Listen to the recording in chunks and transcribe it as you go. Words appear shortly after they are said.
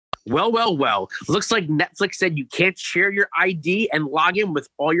Well, well, well. Looks like Netflix said you can't share your ID and log in with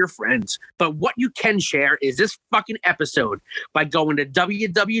all your friends. But what you can share is this fucking episode by going to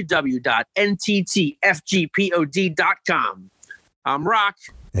www.NTTFGPOD.com. I'm Rock.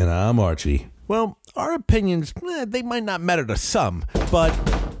 And I'm Archie. Well, our opinions, they might not matter to some, but...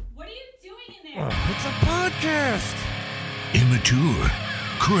 What are you doing in there? It's a podcast. Immature,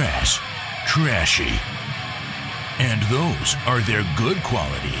 crass, trashy. And those are their good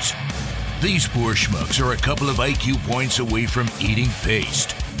qualities. These poor schmucks are a couple of IQ points away from eating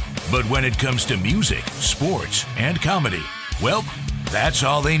paste. But when it comes to music, sports, and comedy, well, that's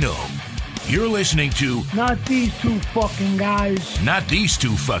all they know. You're listening to Not These Two Fucking Guys. Not These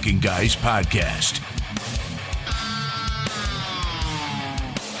Two Fucking Guys podcast.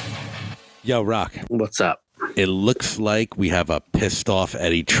 Yo, Rock. What's up? It looks like we have a pissed off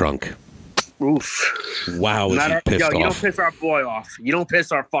Eddie Trunk. Oof. Wow, is he pissed off? You don't piss our boy off. You don't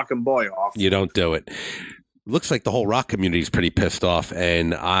piss our fucking boy off. You don't do it. Looks like the whole rock community is pretty pissed off,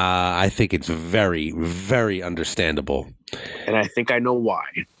 and I think it's very, very understandable. And I think I know why.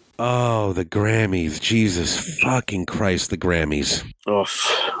 Oh, the Grammys. Jesus fucking Christ, the Grammys.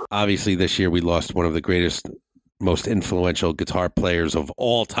 Oof. Obviously, this year we lost one of the greatest, most influential guitar players of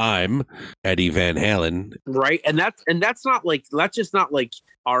all time, Eddie Van Halen. Right, and that's just not like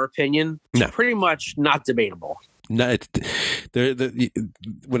our opinion. It's pretty much not debatable. No, it's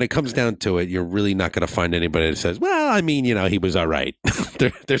when it comes down to it, you're really not going to find anybody that says, "Well, I mean, he was all right."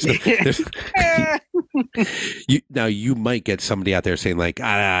 Now you might get somebody out there saying like,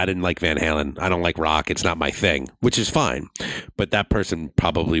 "I didn't like Van Halen. I don't like rock. It's not my thing," which is fine. But that person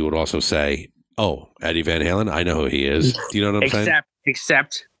probably would also say, "Oh, Eddie Van Halen, I know who he is." Do you know what I'm saying?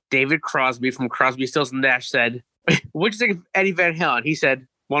 Except David Crosby from Crosby, Stills and Nash said, "What'd you think of Eddie Van Halen?" He said,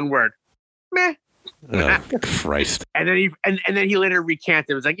 one word, meh. Oh, Christ. And then he later recanted.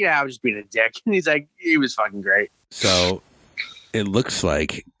 It was like, yeah, I was just being a dick. And he's like, he was fucking great. So it looks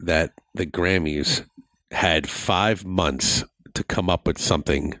like that the Grammys had 5 months to come up with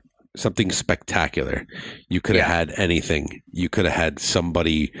something spectacular. You could have had anything. You could have had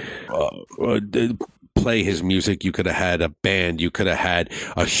somebody play his music. You could have had a band. You could have had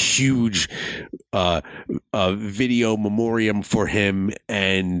a huge video memoriam for him.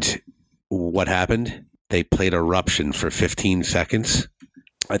 And what happened? They played Eruption for 15 seconds.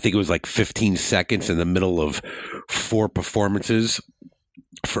 I think it was like 15 seconds in the middle of 4 performances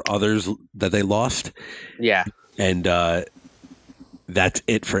for others that they lost. Yeah. And that's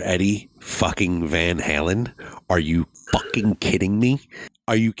it for Eddie fucking Van Halen. Are you fucking kidding me?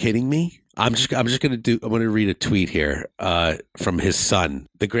 Are you kidding me? I'm going to read a tweet here from his son.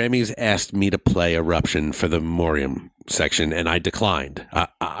 The Grammys asked me to play Eruption for the memoriam section, and I declined.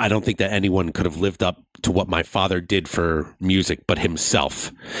 I don't think that anyone could have lived up to what my father did for music but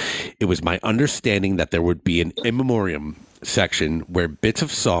himself. It was my understanding that there would be an in memoriam section where bits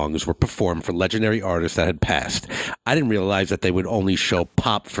of songs were performed for legendary artists that had passed. I didn't realize that they would only show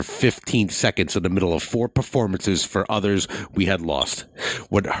Pop for 15 seconds in the middle of 4 performances for others we had lost.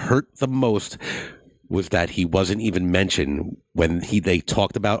 What hurt the most was that he wasn't even mentioned when they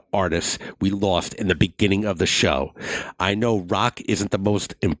talked about artists we lost in the beginning of the show. I know rock isn't the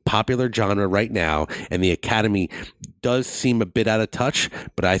most popular genre right now, and the Academy does seem a bit out of touch,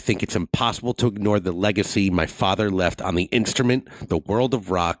 but I think it's impossible to ignore the legacy my father left on the instrument, the world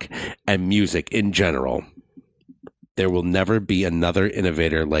of rock, and music in general. There will never be another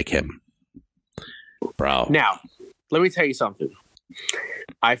innovator like him. Bro. Now, let me tell you something.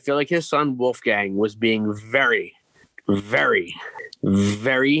 I feel like his son Wolfgang was being very, very,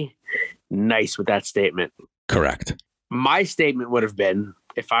 very nice with that statement. Correct. My statement would have been,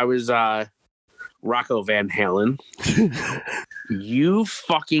 if I was Rocco Van Halen, you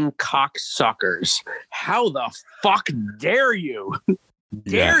fucking cocksuckers. How the fuck dare you?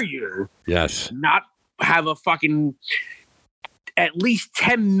 Dare you? Yes. Not have a fucking at least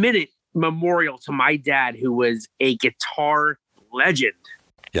 10-minute memorial to my dad, who was a guitar legend.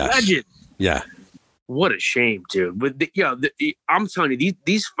 Yes. Legend. Yeah. What a shame, dude. But I'm telling you,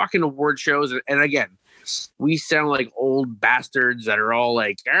 these fucking award shows, and again, we sound like old bastards that are all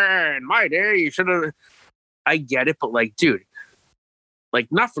like, in my day, you should have. I get it, but like, dude, like,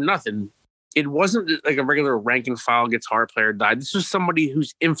 not for nothing. It wasn't like a regular rank and file guitar player died. This was somebody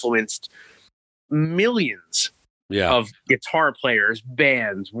who's influenced millions of guitar players,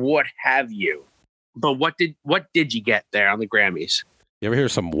 bands, what have you. But what did you get there on the Grammys? You ever hear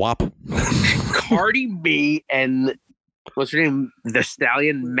some WAP? Cardi B and what's her name? The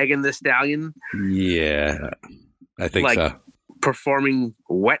Stallion, Megan the Stallion. Yeah, I think so. Performing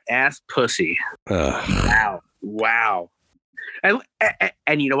Wet Ass Pussy. Wow.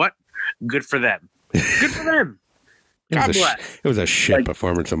 And you know what? Good for them. Good for them. God bless. It was a shit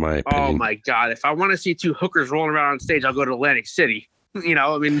performance, in my opinion. Oh my God! If I want to see two hookers rolling around on stage, I'll go to Atlantic City. You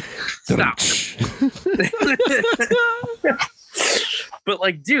know, I mean, stop. But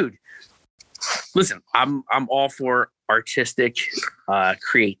like, dude, listen, I'm all for artistic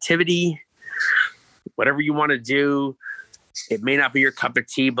creativity, whatever you want to do. It may not be your cup of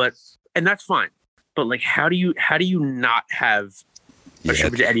tea, and that's fine. But like, how do you not have a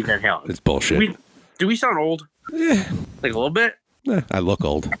tribute to Eddie Van Halen? It's bullshit. Do we sound old? Yeah. Like a little bit? I look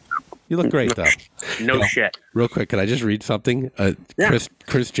old. You look great, though. No shit. Real quick, can I just read something?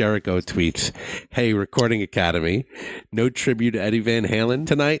 Chris Jericho tweets, "Hey, Recording Academy, no tribute to Eddie Van Halen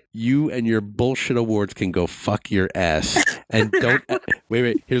tonight. You and your bullshit awards can go fuck your ass. And don't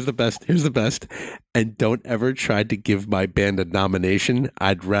wait. Here's the best. And don't ever try to give my band a nomination.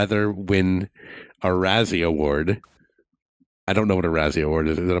 I'd rather win a Razzie Award." I don't know what a Razzie Award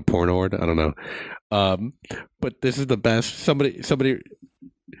is. Is it a porn award? I don't know. But this is the best. Somebody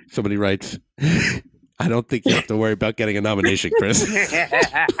writes, "I don't think you have to worry about getting a nomination, Chris."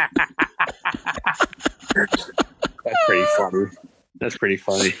 That's pretty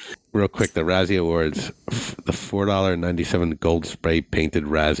funny. Real quick, the Razzie Awards, the $4.97 gold spray painted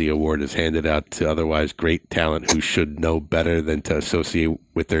Razzie Award is handed out to otherwise great talent who should know better than to associate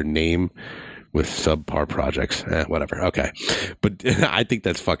with their name with subpar projects. Whatever. Okay. But I think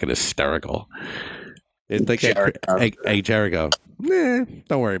that's fucking hysterical. It's like, hey, Jericho,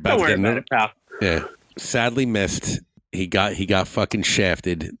 don't worry about it, pal. Yeah. Sadly missed. He got fucking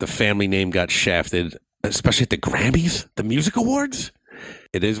shafted. The family name got shafted, especially at the Grammys, the music awards.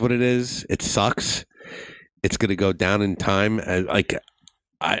 It is what it is. It sucks. It's going to go down in time.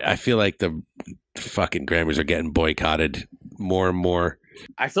 I feel like the fucking Grammys are getting boycotted more and more.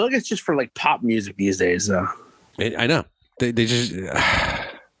 I feel like it's just for like pop music these days, though. I know. They just.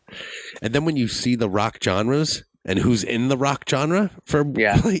 And then when you see the rock genres and who's in the rock genre,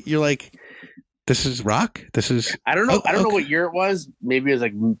 you're like, this is rock. This is. I don't know. I don't know what year it was. Maybe it was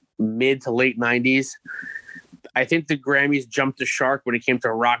like mid to late 90s. I think the Grammys jumped the shark when it came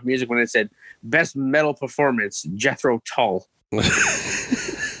to rock music when it said best metal performance, Jethro Tull.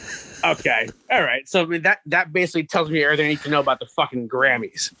 Okay. All right. So I mean, that basically tells me everything I need to know about the fucking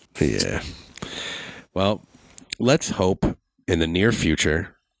Grammys. Yeah. Well, let's hope in the near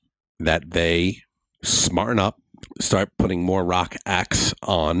future that they smarten up, start putting more rock acts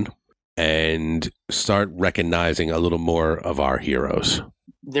on, and start recognizing a little more of our heroes.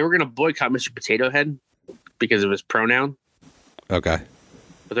 They were going to boycott Mr. Potato Head because of his pronoun. Okay.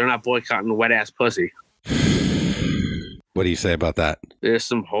 But they're not boycotting wet ass pussy. What do you say about that? There's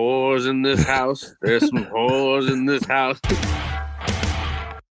some whores in this house. There's some whores in this house.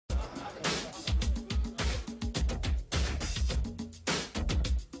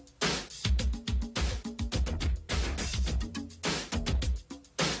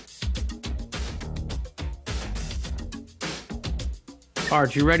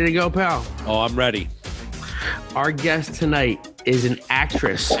 Art, you ready to go, pal? Oh, I'm ready. Our guest tonight is an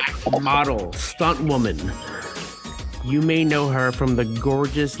actress, model, stunt woman. You may know her from the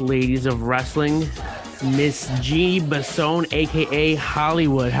gorgeous ladies of wrestling, Miss Jeanne Basone, a.k.a.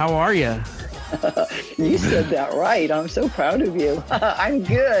 Hollywood. How are you? You said that right. I'm so proud of you. I'm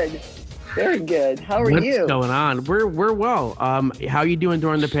good. Very good. How are you? What's going on? We're well. How are you doing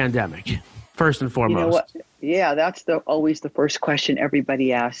during the pandemic? First and foremost. You know what? Yeah, that's always the first question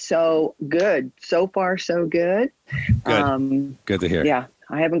everybody asks. So good. So far, so good. Good. Good to hear. Yeah,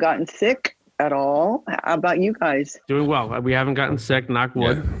 I haven't gotten sick at all. How about you guys? Doing well. We haven't gotten sick, knock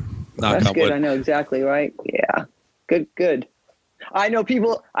wood. Yeah. That's good. Wood. I know exactly, right? Yeah. Good. I know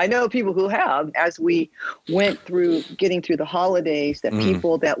people who have, as we went through getting through the holidays, that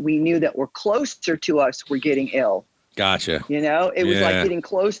people that we knew that were closer to us were getting ill. Gotcha. You know, it was like getting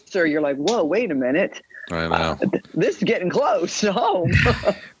closer. You're like, whoa, wait a minute. I know. This is getting close to home.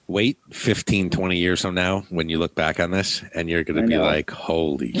 Wait 15, 20 years from now when you look back on this and you're going to be like,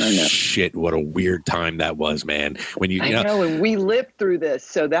 holy shit, what a weird time that was, man. When you know, and we lived through this.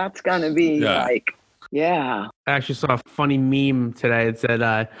 So that's going to be I actually saw a funny meme today. It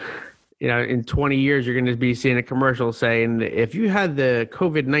said, in 20 years, you're going to be seeing a commercial saying, if you had the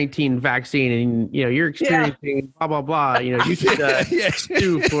COVID-19 vaccine and, you're experiencing blah, blah, blah, you should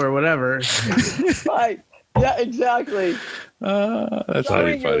sue for whatever. Right. Yeah, exactly. That's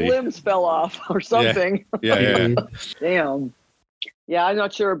funny. Your limbs fell off or something. Yeah. Damn. Yeah, I'm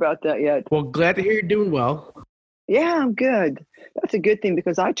not sure about that yet. Well, glad to hear you're doing well. Yeah, I'm good. That's a good thing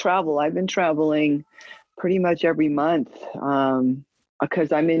because I travel. I've been traveling pretty much every month.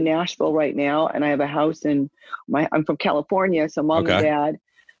 because I'm in Nashville right now, and I have a house I'm from California, so mom and dad,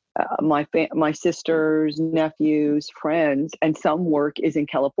 my sisters, nephews, friends, and some work is in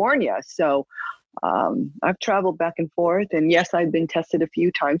California. So I've traveled back and forth, and yes, I've been tested a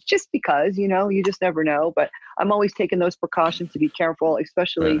few times just because, you just never know. But I'm always taking those precautions to be careful,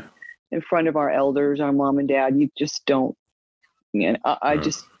 especially in front of our elders, our mom and dad. You just don't, I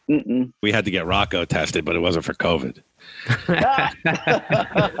just, We had to get Rocco tested, but it wasn't for COVID. That's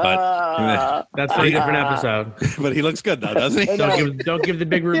a different episode. But he looks good though, doesn't he? Don't give the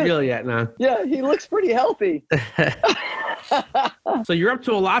big reveal yet now. Yeah, he looks pretty healthy. So you're up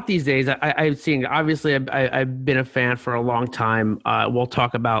to a lot these days. I've seen, obviously, I've been a fan for a long time. We'll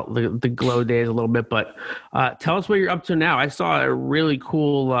talk about the Glow days a little bit, but tell us what you're up to now. I saw a really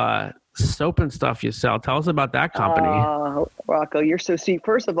cool soap and stuff you sell. Tell us about that company. Rocco, you're so sweet.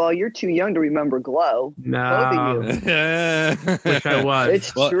 First of all, you're too young to remember Glow. No. Both of you. Wish I was.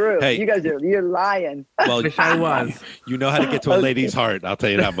 It's true. Hey, you guys you're lying. Well, wish I was. You know how to get to a lady's heart. I'll tell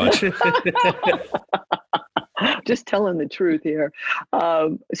you that much. Just telling the truth here.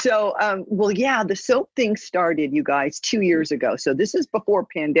 The soap thing started, you guys, 2 years ago. So this is before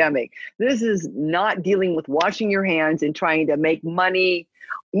pandemic. This is not dealing with washing your hands and trying to make money.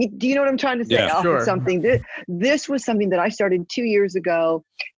 Do you know what I'm trying to say? Yeah, sure. Something. This was something that I started 2 years ago.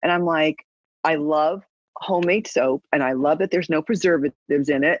 And I'm like, I love homemade soap, and I love that there's no preservatives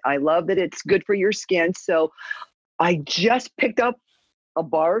in it. I love that it's good for your skin. So I just picked up a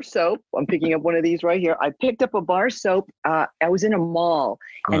bar of soap. I'm picking up one of these right here. I picked up a bar of soap. I was in a mall,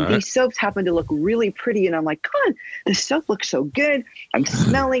 and these soaps happened to look really pretty. And I'm like, God, this soap looks so good. I'm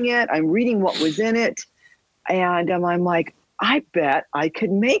smelling it. I'm reading what was in it. And I'm like, I bet I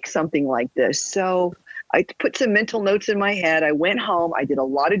could make something like this. So I put some mental notes in my head. I went home. I did a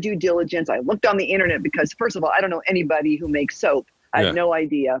lot of due diligence. I looked on the internet because, first of all, I don't know anybody who makes soap. I had no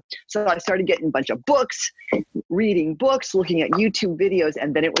idea. So I started getting a bunch of books, reading books, looking at YouTube videos,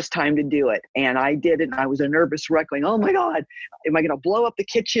 and then it was time to do it. And I did it, and I was a nervous wreck going, oh my God, am I going to blow up the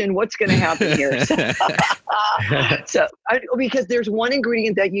kitchen? What's going to happen here? Because there's one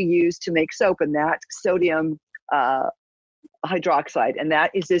ingredient that you use to make soap, and that's sodium hydroxide, and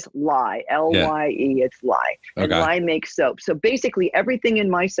that is this lye, L-Y-E, it's lye. And lye makes soap. So basically everything in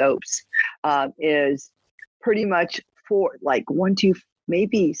my soaps is pretty much for like 1, 2,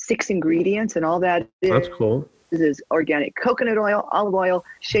 maybe 6 ingredients, and all that That's cool. Is organic coconut oil, olive oil,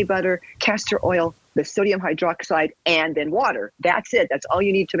 shea butter, castor oil, the sodium hydroxide, and then water. That's it. That's all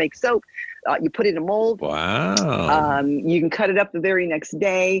you need to make soap. You put it in a mold. Wow. You can cut it up the very next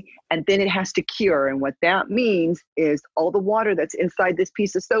day, and then it has to cure. And what that means is all the water that's inside this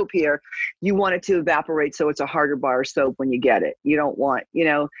piece of soap here, you want it to evaporate so it's a harder bar of soap when you get it. You don't want,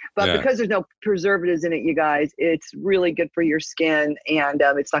 but because there's no preservatives in it, you guys, it's really good for your skin, and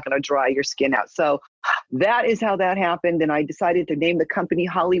it's not going to dry your skin out. So that is how that happened. And I decided to name the company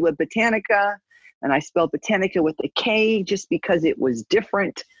Hollywood Botanika, and I spelled Botanika with a K just because it was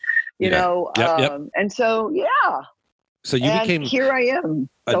different. And so, So you became here I am,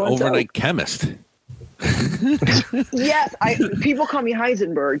 an overnight chemist. Yes, people call me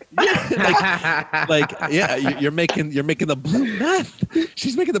Heisenberg. You're making the blue meth.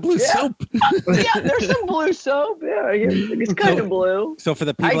 She's making the blue soap. There's some blue soap. Yeah, it's kind of blue. So for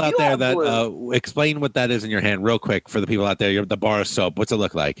the people out there that explain what that is in your hand real quick. For the people out there, the bar of soap. What's it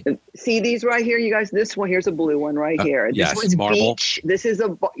look like? See these right here, you guys. This one here's a blue one right here. This one's marble. Peach. This is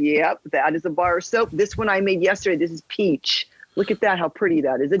that is a bar of soap. This one I made yesterday. This is peach. Look at that, how pretty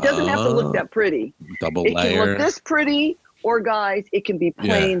that is. It doesn't have to look that pretty. Double layer. It can look this pretty, or guys, it can be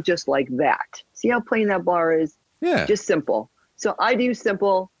plain just like that. See how plain that bar is? Yeah. Just simple. So I do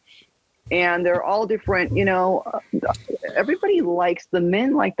simple, and they're all different. Everybody likes, the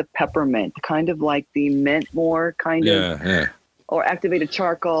men like the peppermint, kind of like the mint more, kind of. Yeah. Or activated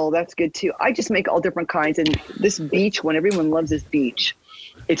charcoal, that's good too. I just make all different kinds. And this beach one, everyone loves this beach.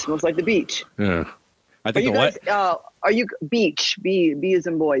 It smells like the beach. Yeah. I think are you beach? B as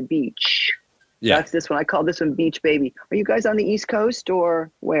in boy, beach. Yeah. That's this one. I call this one Beach Baby. Are you guys on the East Coast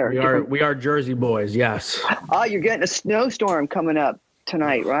or where? We are Jersey boys, yes. Oh, you're getting a snowstorm coming up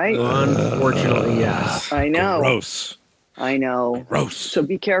tonight, right? Unfortunately, yes. I know. Gross. I know. Gross. So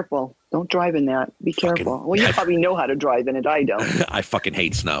be careful. Don't drive in that. Be careful. Well, you probably know how to drive in it. I don't. I fucking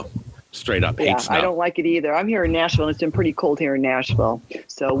hate snow. Straight up hate snow. I don't like it either. I'm here in Nashville, and it's been pretty cold here in Nashville.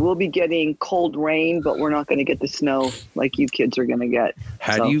 So we'll be getting cold rain, but we're not going to get the snow like you kids are going to get.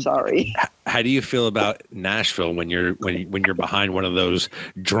 Sorry. How do you feel about Nashville when you're behind one of those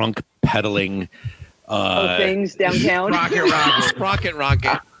drunk pedaling things downtown? Sprocket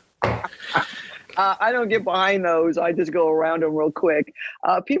rocket. I don't get behind those. I just go around them real quick.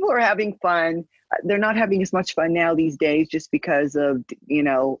 People are having fun. They're not having as much fun now these days just because of,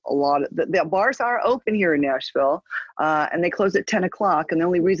 a lot of the bars are open here in Nashville and they close at 10 o'clock. And the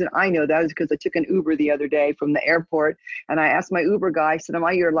only reason I know that is because I took an Uber the other day from the airport and I asked my Uber guy, I said, am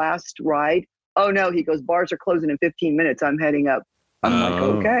I your last ride? Oh, no. He goes, bars are closing in 15 minutes. I'm heading up. I'm like,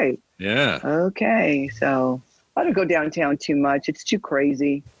 okay. Yeah. Okay. So I don't go downtown too much. It's too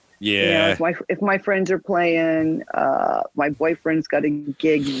crazy. Yeah. If my friends are playing, my boyfriend's got a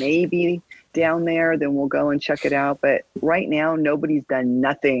gig maybe down there, then we'll go and check it out. But right now, nobody's done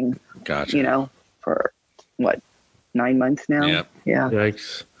nothing. Gotcha. For 9 months now. Yep. Yeah.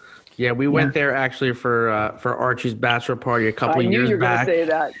 Yikes. Yeah, we went there actually for Archie's bachelor party a couple of years back. I knew you were going to say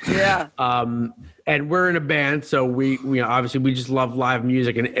that. Yeah. And we're in a band, so we obviously we just love live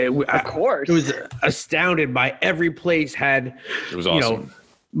music, and of course, it was astounded by every place had it was awesome.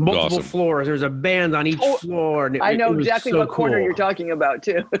 Multiple floors. There's a band on each floor. And I know exactly what corner cool. you're talking about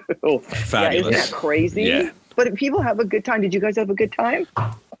too. Fabulous. Yeah, isn't that crazy? Yeah. But people have a good time. Did you guys have a good time?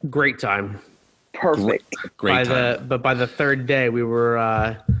 Great time. Perfect. Great time. But by the third day, we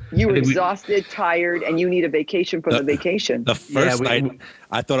were. You were exhausted, tired, and you need a vacation from the vacation. The first night,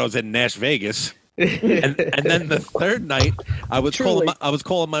 I thought I was in Nash Vegas. and then the third night, I was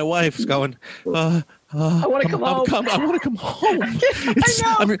calling my wife, going, I want to come home. I want to come home.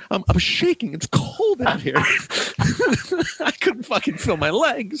 I know. I'm shaking. It's cold out here. I couldn't fucking feel my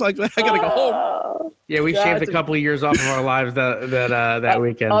legs. I gotta go home. Yeah, we shaved a couple of years off of our lives that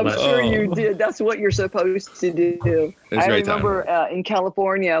weekend. I'm sure you did. That's what you're supposed to do. I remember in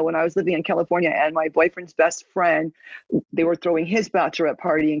California, when I was living in California, and my boyfriend's best friend, they were throwing his bachelorette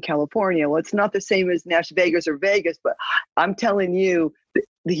party in California. Well, it's not the same as Nash Vegas or Vegas, but I'm telling you,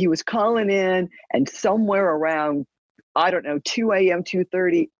 he was calling in, and somewhere around, I don't know, 2 a.m.,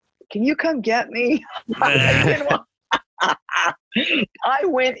 2:30, can you come get me? I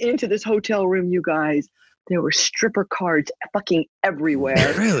went into this hotel room, you guys. There were stripper cards fucking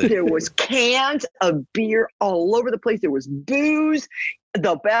everywhere. Really? There was cans of beer all over the place. There was booze.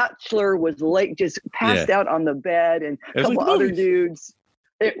 The bachelor was late, just passed out on the bed, and a couple other dudes.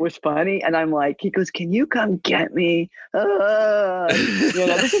 It was funny. And I'm like, he goes, can you come get me?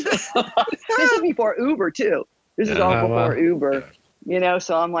 This is before Uber too. This is all before Uber,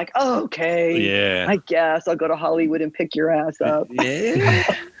 so I'm like, oh, okay. Yeah. I guess I'll go to Hollywood and pick your ass up.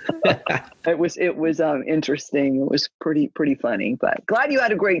 Yeah. It was interesting. It was pretty funny, but glad you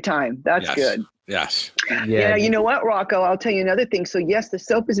had a great time. That's good. Yes. Yeah. You know what, Rocco? I'll tell you another thing. So yes, the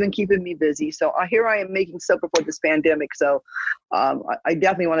soap has been keeping me busy. So here I am making soap before this pandemic. So I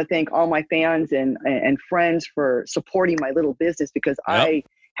definitely want to thank all my fans and friends for supporting my little business, because I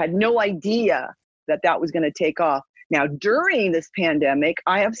had no idea that was going to take off. Now, during this pandemic,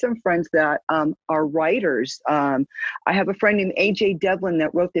 I have some friends that are writers. I have a friend named AJ Devlin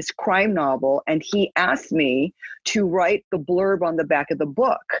that wrote this crime novel, and he asked me to write the blurb on the back of the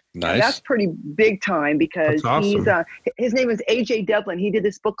book. Nice. And that's pretty big time, because he's his name is AJ Devlin. He did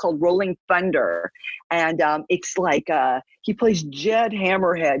this book called Rolling Thunder, and it's like he plays Jed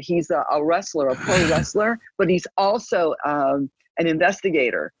Hammerhead. He's a wrestler, a pro wrestler, but he's also an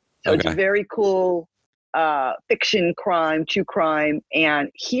investigator. So it's very cool. Fiction, crime, true crime, and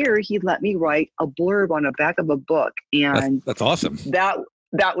here he let me write a blurb on the back of a book, and that's awesome.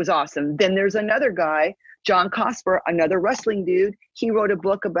 That was awesome. Then there's another guy, John Cosper, another wrestling dude. He wrote a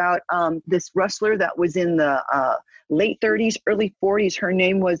book about this wrestler that was in the late 30s, early 40s. Her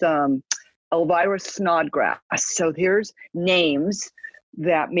name was Elvira Snodgrass. So here's names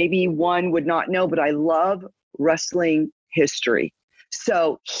that maybe one would not know, but I love wrestling history.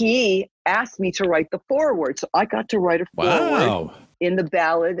 So he asked me to write the foreword. So I got to write a foreword in the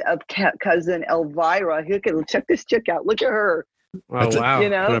ballad of cousin Elvira. Check this chick out. Look at her. Oh, wow.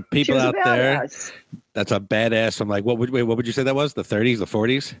 For the people out there, that's a badass. I'm like, what would you say that was? The 30s, the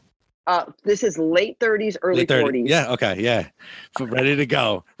 40s? This is late 30s, early 40s. Yeah, okay, yeah. Ready to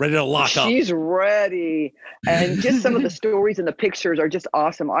go. Ready to lock up. She's ready. And just some of the stories and the pictures are just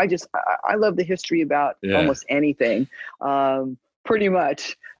awesome. I love the history about almost anything. Pretty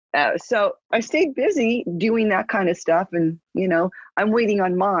much. So I stayed busy doing that kind of stuff. And, I'm waiting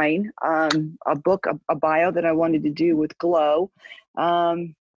on mine, a book, a bio that I wanted to do with GLOW.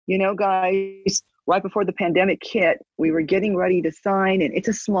 Guys, right before the pandemic hit, we were getting ready to sign, and it's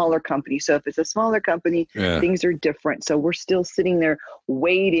a smaller company. So if it's a smaller company, things are different. So we're still sitting there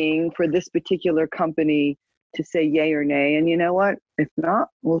waiting for this particular company to say yay or nay. And you know what? If not,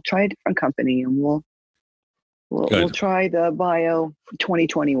 we'll try a different company, and we'll try the bio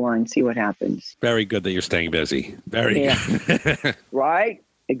 2021, see what happens. Very good that you're staying busy. Very good. Right?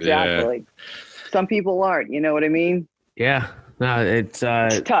 Exactly. Some people aren't. You know what I mean? Yeah. No, it's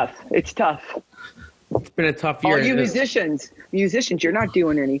tough. It's tough. It's been a tough year. All you musicians, you're not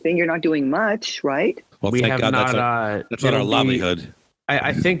doing anything. You're not doing much, right? Well, we thank have God not. that's not our livelihood.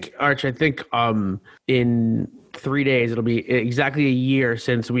 I think, Arch. I think in 3 days it'll be exactly a year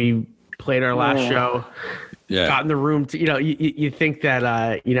since we played our last show. Yeah. Got in the room to, you think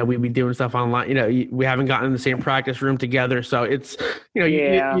that we'd be doing stuff online. We haven't gotten in the same practice room together, so it's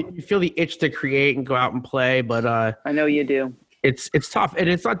you feel the itch to create and go out and play, but I know you do. It's tough, and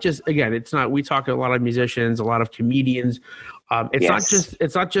it's not just, again, it's not, we talk to a lot of musicians, a lot of comedians.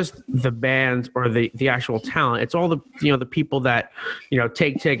 It's not just the band or the actual talent. It's all the the people that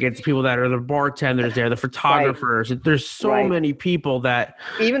take tickets, people that are the bartenders there, the photographers. Right. There's so many people that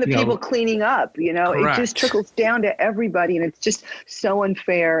even the people cleaning up. Correct. It just trickles down to everybody, and it's just so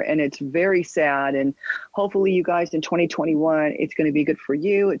unfair, and it's very sad. And hopefully, you guys in 2021, it's going to be good for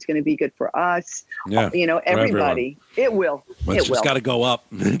you. It's going to be good for us. Yeah, everybody. It will. It's just got to go up.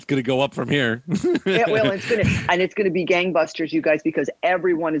 It's going to go up from here. It will. It's going to be gangbusters, you guys, because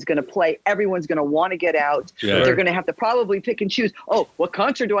everyone is going to play. Everyone's going to want to get out. Yeah. They're going to have to probably pick and choose. Oh, what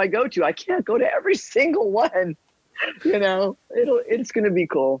concert do I go to? I can't go to every single one. It's going to be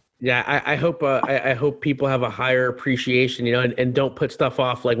cool. Yeah, I hope people have a higher appreciation, and don't put stuff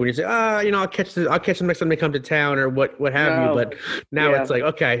off, like when you say, I'll catch them next time they come to town or what have you. But now it's like,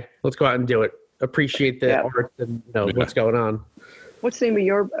 okay, let's go out and do it. Appreciate the art and what's going on. What's the name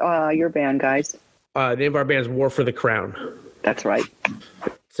of your band, guys? The name of our band is War for the Crown. That's right.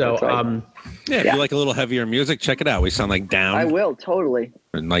 So, if you like a little heavier music, check it out. We sound like Down. I will, totally.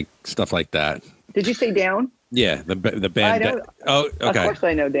 And like stuff like that. Did you say Down? Yeah, the band. Okay. Of course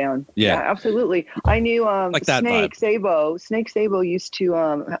I know Down. Yeah, absolutely. I knew like that Snake Sabo. Snake Sabo used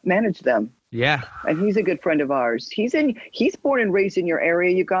to manage them. Yeah. And he's a good friend of ours. He's born and raised in your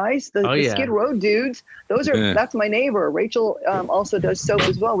area, you guys. The Skid Row dudes. That's my neighbor. Rachel also does soap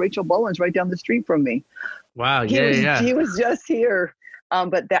as well. Rachel Boland's right down the street from me. Wow. He was just here.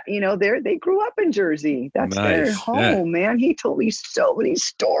 But that, they grew up in Jersey. That's their home, man. He told me so many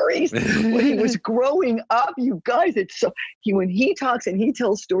stories when he was growing up. You guys, when he talks and he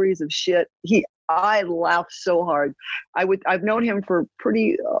tells stories of shit, I laugh so hard. I've known him for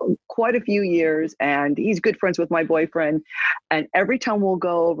quite a few years, and he's good friends with my boyfriend. And every time we'll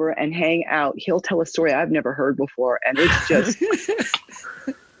go over and hang out, he'll tell a story I've never heard before, and it's just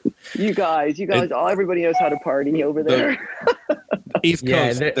you guys. Everybody knows how to party over there. East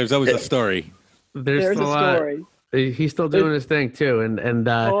Coast. There's always a story. There's a story. He's still doing his thing too, and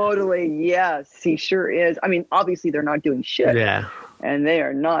totally, yes, he sure is. I mean, obviously they're not doing shit. Yeah. And they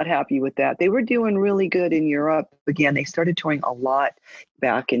are not happy with that. They were doing really good in Europe. Again, they started touring a lot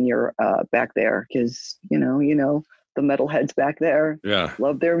back in back there, because the metalheads back there. Yeah.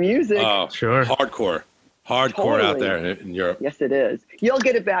 Love their music. Oh, sure. Hardcore totally. Out there in Europe. Yes, it is. You'll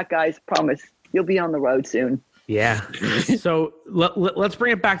get it back, guys. Promise. You'll be on the road soon. Yeah. So let's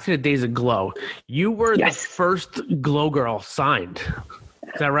bring it back to the days of GLOW. You were the first GLOW girl signed.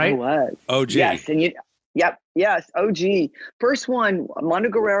 Is that right? I was. OG. Yes, and yes, OG. First one, Mondo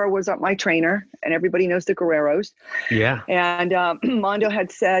Guerrero was my trainer, and everybody knows the Guerreros. Yeah. And Mondo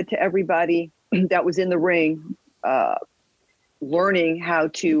had said to everybody that was in the ring, learning how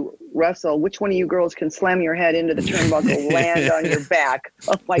to wrestle, which one of you girls can slam your head into the turnbuckle, land on your back?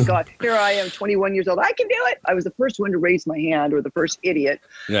 Oh my God. Here I am, 21 years old. I can do it. I was the first one to raise my hand, or the first idiot.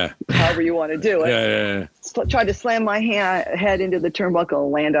 Yeah. However you want to do it. Yeah. Tried to slam my head into the turnbuckle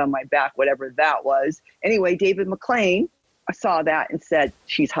and land on my back, whatever that was. Anyway, David McLean saw that and said,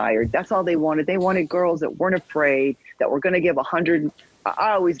 she's hired. That's all they wanted. They wanted girls that weren't afraid, that were going to give 100.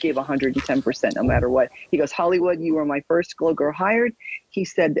 I always gave 110% no matter what. He goes, Hollywood, you were my first GLOW girl hired. He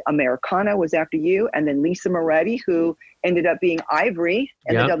said Americana was after you. And then Lisa Moretti, who ended up being Ivory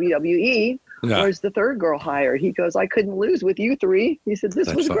in the WWE, was the third girl hired. He goes, I couldn't lose with you three. He said,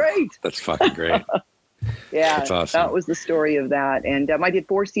 this was great. That's fucking great. Yeah, that's awesome. That was the story of that. And I did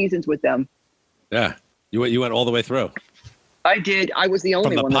 4 seasons with them. Yeah. You went all the way through. I did. I was the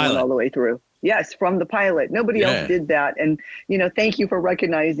only one that went all the way through. Yes, from the pilot. Nobody else did that. And, thank you for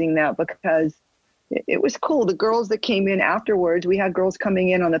recognizing that, because it was cool. The girls that came in afterwards, we had girls coming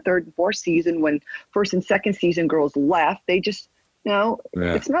in on the 3rd and 4th season when 1st and 2nd season girls left. They just,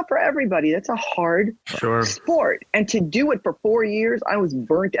 it's not for everybody. That's a hard sport. And to do it for 4 years, I was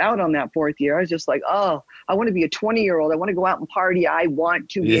burnt out on that 4th year. I was just like, oh, I want to be a 20-year-old. I want to go out and party. I want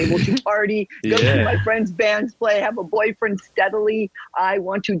to be able to party, go to my friends' bands, play, have a boyfriend steadily. I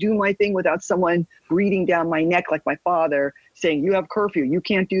want to do my thing without someone breathing down my neck like my father saying, you have curfew. You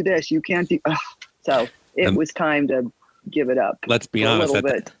can't do this. You can't do. So it was time to give it up. Let's be honest.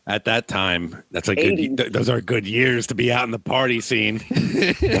 At that time, that's a good. Those are good years to be out in the party scene.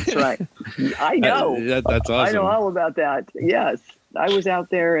 That's right. I know. That's awesome. I know all about that. Yes, I was out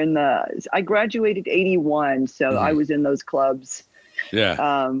there I graduated 81, so I was in those clubs.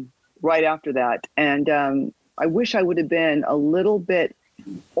 Yeah. Right after that, and I wish I would have been a little bit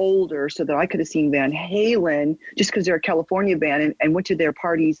older so that I could have seen Van Halen, just because they're a California band, and went to their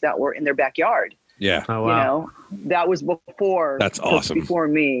parties that were in their backyard. Yeah. Oh, wow. You know, that was before. That's awesome. Before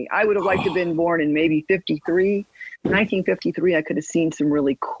me. I would have liked to have been born in maybe 1953. I could have seen some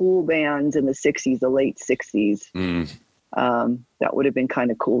really cool bands in the 60s, the late 60s. That would have been kind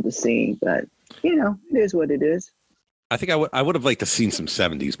of cool to see, but it is what it is. I think I would have liked to seen some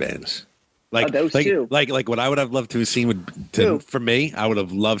 70s bands. Those too. Like what I would have loved to have seen for me, I would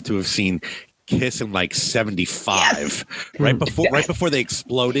have loved to have seen Kiss in like 75, right before they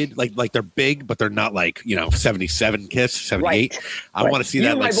exploded. Like they're big, but they're not like 77 Kiss, 78. I want to see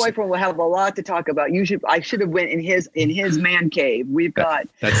that. My boyfriend will have a lot to talk about. I should have went in his man cave. We've got.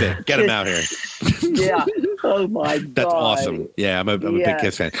 That's it. Get him out here. Yeah. Oh my God. That's awesome. Yeah, I'm a big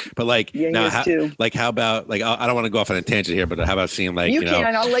Kiss fan. But now, how about I don't want to go off on a tangent here, but how about seeing you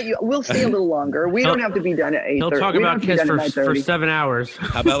can? I'll let you. We'll stay a little longer. We don't have to be done at 8:30. He'll talk about Kiss for 7 hours.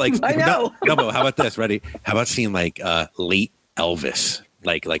 How about I know. No, how about this? Ready? How about seeing late Elvis?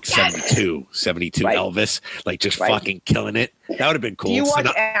 Like 72 Elvis, just fucking killing it. That would have been cool. Do you watch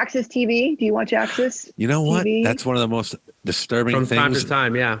Access TV? Do you watch Access? You know what? TV? That's one of the most disturbing things. From time to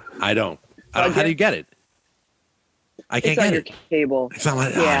time, yeah. I don't. How do you get it? I can't get it. It's on your cable. It's not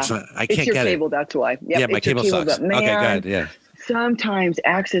like, I can't it's your get cable, it. That's why. Yep, yeah, my cable sucks. Man, okay, good. Yeah. Sometimes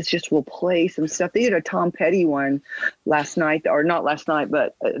Access just will play some stuff. They did a Tom Petty one last night, or not last night,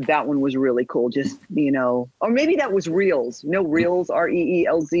 but that one was really cool. Just, or maybe that was Reels. Reels,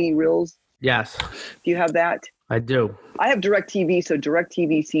 REELZ, Reels. Yes. Do you have that? I do. I have DirecTV, so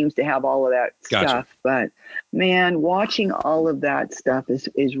DirecTV seems to have all of that stuff. But man, watching all of that stuff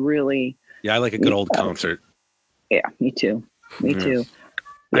is really. Yeah, I like a good old concert. Yeah, me too. Me too.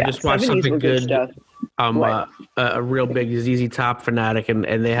 I just watched something good. Stuff. A real big ZZ Top fanatic, and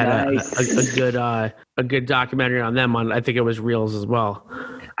they had a good documentary on them on, I think it was Reels as well.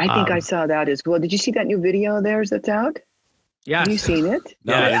 I think I saw that as well. Did you see that new video of theirs that's out? Yeah. Have you seen it?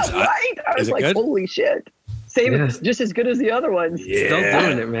 No, right. I was like, holy shit. It's just as good as the other ones. Yeah. Still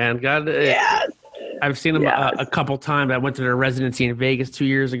doing it, man. God. Yes. I've seen them a couple times. I went to their residency in Vegas 2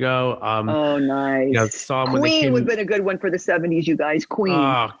 years ago. Oh, nice. Saw them Queen would have been a good one for the 70s, you guys. Queen.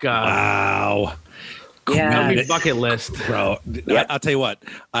 Oh, God. Wow. Yeah. Bucket list. Bro, I'll tell you what.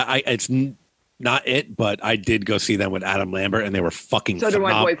 It's not it, but I did go see them with Adam Lambert, and they were fucking so did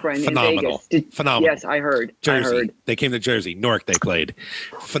my boyfriend phenomenal. In Vegas. Phenomenal. Yes, I heard. Jersey. They came to Jersey. Newark they played.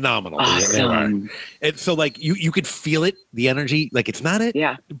 Phenomenal. Awesome. And so you could feel it, the energy. It's not it.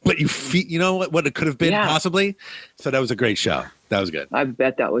 Yeah. But you feel, what it could have been possibly. So that was a great show. That was good. I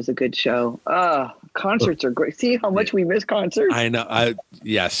bet that was a good show. Concerts are great. See how much we miss concerts? I know.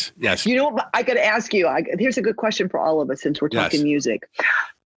 Yes. I got to ask you. Here's a good question for all of us since we're talking music.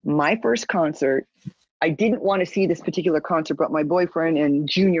 My first concert, I didn't want to see this particular concert, but my boyfriend in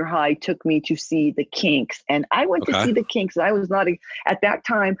junior high took me to see the Kinks. And I went to see the Kinks. I was not, at that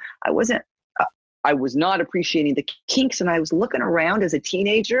time, I was not appreciating the Kinks. And I was looking around as a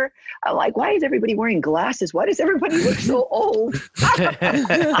teenager. I'm like, why is everybody wearing glasses? Why does everybody look so old?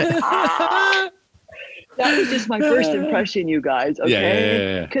 That was just my first impression, you guys.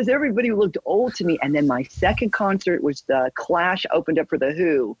 Okay. Because everybody looked old to me. And then my second concert was the Clash opened up for the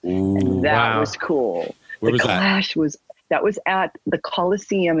Who. Ooh, and that was cool. Where was Clash that was at the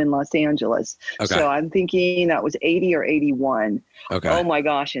Coliseum in Los Angeles. Okay. So I'm thinking that was 80 or 81. Okay. Oh my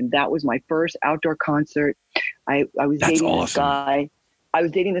gosh. And that was my first outdoor concert. I was dating this guy. I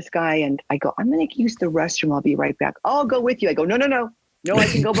was dating this guy and I go, I'm going to use the restroom. I'll be right back. I'll go with you. I go, no, I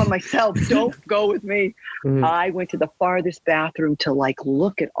can go by myself. Don't go with me. Mm-hmm. I went to the farthest bathroom to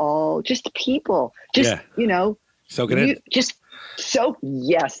look at all just people, soak it in.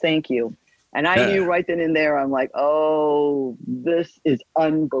 Yes, thank you. And I knew right then and there, I'm like, oh, this is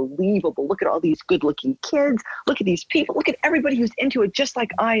unbelievable. Look at all these good looking kids. Look at these people. Look at everybody who's into it just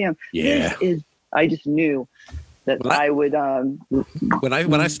like I am. Yeah. I just knew that I would when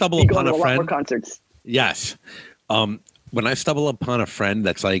I stumble upon a friend. More concerts. Yes. When I stumble upon a friend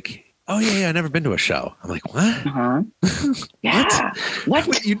that's like, oh, yeah, I've never been to a show. I'm like, what? Uh-huh. Yeah.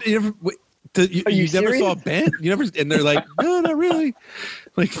 What? You never saw a band? And they're like, no, not really.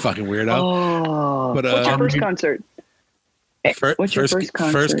 Like, fucking weirdo. Oh. But, what's your first concert? What's your first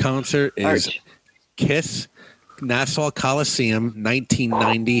concert? First concert is Kiss, Nassau Coliseum,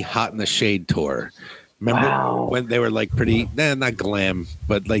 1990 Hot in the Shade tour. Remember when they were like pretty, not glam,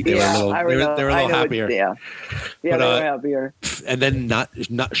 but like they were a little, they were a little happier. Yeah, they were happier. And then not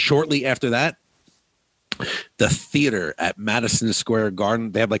shortly after that, the theater at Madison Square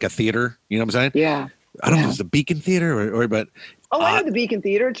Garden, they have like a theater. You know what I'm saying? Yeah. I don't know if it's the Beacon Theater but. Oh, I know the Beacon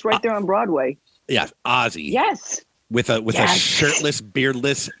Theater. It's right there on Broadway. Yeah, Ozzy. Yes. With a shirtless,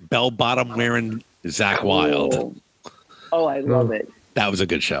 beardless, bell bottom wearing Zach Wilde. Oh, I love it. That was a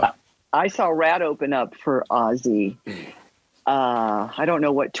good show. I saw Rat open up for Ozzy. I don't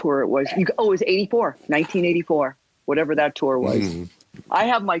know what tour it was. It was 1984, whatever that tour was. Mm. I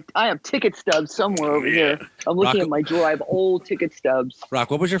have ticket stubs somewhere over here. I'm looking at my drawer. I have old ticket stubs.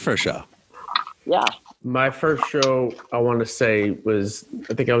 Rock, what was your first show? Yeah. My first show, I want to say, was,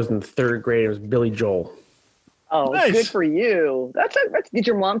 I think I was in third grade. It was Billy Joel. Oh, nice. Good for you. Did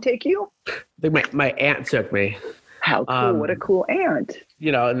your mom take you? I think my aunt took me. How cool. What a cool aunt.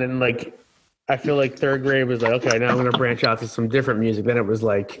 And then like, I feel like third grade was like, okay, now I'm going to branch out to some different music. Then it was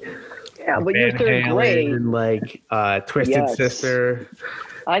like, but you're third grade. And like Twisted Sister.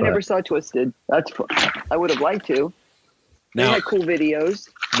 I never saw Twisted. I would have liked to. They had cool videos.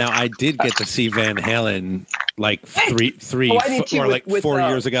 Now I did get to see Van Halen like 4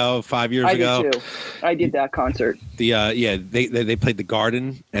 years ago, 5 years ago. I did too. I did that concert. They played the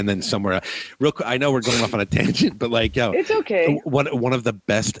Garden and then somewhere. Real quick, I know we're going off on a tangent, but like, it's okay. One of the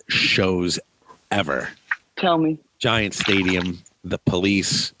best shows ever. Tell me. Giant Stadium, The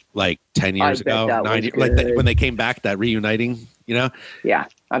Police, like 10 years ago, 9 when they came back, that reuniting. Yeah,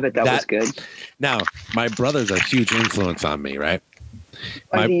 I bet that was good. Now, my brother's a huge influence on me, right?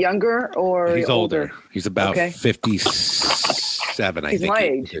 Is he younger or he's older? He's about 57, I think. He's my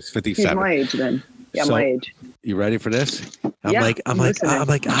age. He's 57. He's my age then. Yeah, my age. You ready for this? I'm like,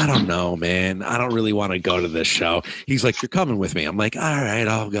 I don't know, man. I don't really want to go to this show. He's like, you're coming with me. I'm like, all right,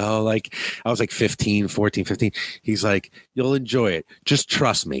 I'll go. Like, I was like 15. He's like, you'll enjoy it. Just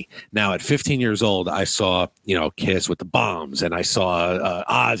trust me. Now, at 15 years old, I saw, Kiss with the Bombs, and I saw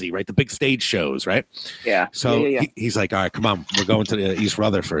Ozzy, right? The big stage shows, right? Yeah. So he's like, all right, come on. We're going to East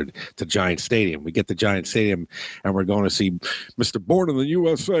Rutherford to Giant Stadium. We get to Giant Stadium, and we're going to see Mr. Born in the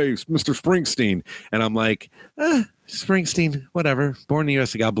USA, Mr. Springsteen. And I'm like, Springsteen, whatever. Born in the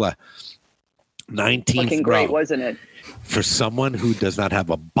USA, God bless. 19th fucking great, wasn't it? For someone who does not have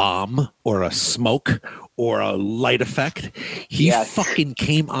a bomb or a smoke or a light effect, he fucking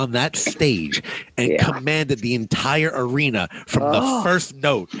came on that stage and commanded the entire arena from the first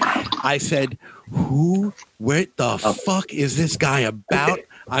note. I said, where the fuck is this guy about?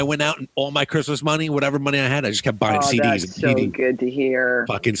 I went out and all my Christmas money, whatever money I had, I just kept buying CDs. That's so good to hear.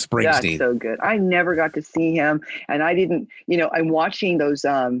 Fucking Springsteen. That's so good. I never got to see him. And I didn't, I'm watching those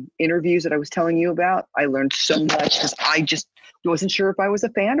interviews that I was telling you about. I learned so much because I just wasn't sure if I was a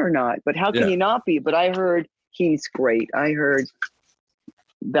fan or not. But how can you not be? But I heard he's great. I heard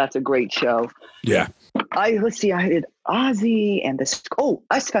that's a great show. Yeah. I did Ozzy and Us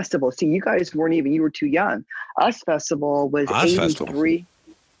Festival. See, you guys weren't even, you were too young. Us Festival was 83.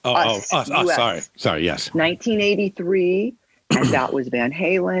 Us. Sorry. Yes. 1983. And that was Van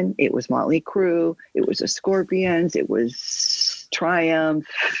Halen. It was Motley Crue. It was the Scorpions. It was Triumph.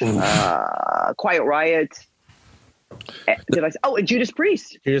 Quiet Riot. And Judas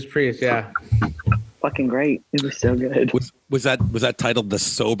Priest. Judas Priest, yeah. Fucking great. It was so good. Was that titled the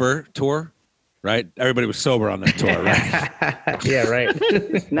Sober Tour? Right? Everybody was sober on that tour, right? Yeah, right.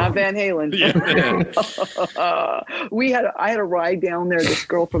 Not Van Halen. I had a ride down there. This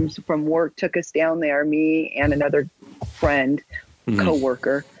girl from work took us down there, me and another friend,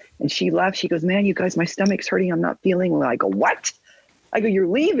 coworker. And she left. She goes, man, you guys, my stomach's hurting. I'm not feeling well. I go, what? I go, you're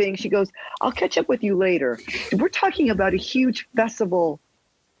leaving? She goes, I'll catch up with you later. And we're talking about a huge festival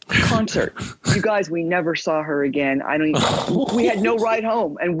concert. You guys, we never saw her again. We had no ride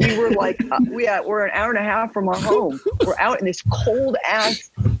home, and we were like, we're an hour and a half from our home. We're out in this cold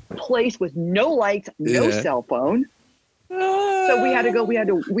ass place with no lights, no cell phone. So we had to go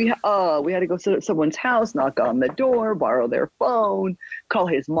to someone's house, knock on the door, borrow their phone, call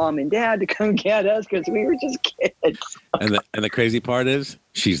his mom and dad to come get us because we were just kids. And the crazy part is,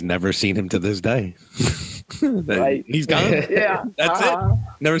 she's never seen him to this day. Right. He's gone. Yeah. That's it.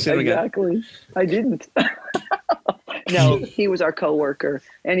 Never seen him again. Exactly. I didn't. No, he was our coworker.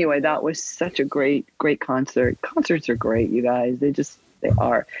 Anyway, that was such a great concert. Concerts are great, you guys. They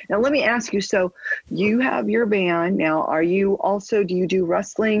are. Now, let me ask you. So you have your band now. Do you do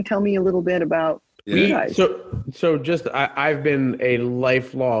wrestling? Tell me a little bit about you guys. So just, I've been a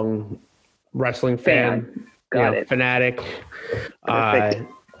lifelong wrestling fan. Got it. Fanatic.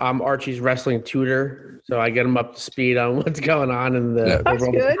 Perfect. I'm Archie's wrestling tutor. So I get them up to speed on what's going on in the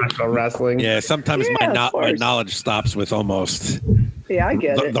world of professional wrestling. Yeah, sometimes my knowledge stops with almost. Yeah, I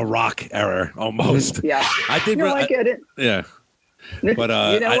get it. The Rock era, almost. Yeah, I think. I get it. Yeah. But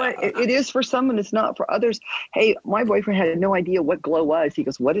you know what? It is for some and it's not for others. Hey, my boyfriend had no idea what GLOW was. He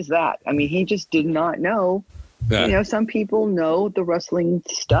goes, "What is that?" I mean, he just did not know. Yeah. You know, some people know the wrestling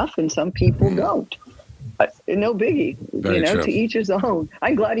stuff and some people don't. No biggie. Very true. To each his own.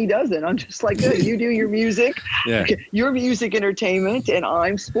 I'm glad he doesn't. I'm just like, good. You do your music, your music entertainment, and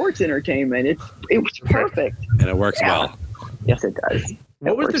I'm sports entertainment. It's perfect, and it works well. Yes, it does.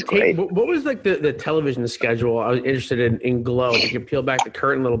 What was what was like the television schedule? I was interested in GLOW. If you could peel back the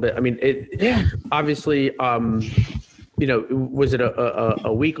curtain a little bit. I mean, obviously, you know, was it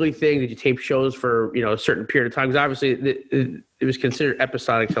a weekly thing? Did you tape shows for, you know, a certain period of time? Because obviously it was considered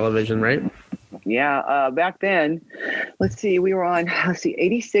episodic television, right? Yeah. Back then, let's see, we were on,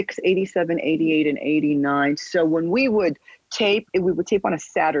 86, 87, 88, and 89. So when we would tape on a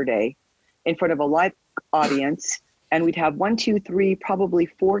Saturday in front of a live audience, and we'd have 1, 2, 3, probably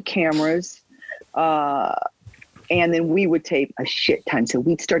 4 cameras. And then we would tape a shit ton. So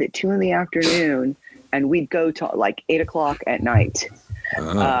we'd start at 2 p.m. and we'd go to like 8 o'clock at night.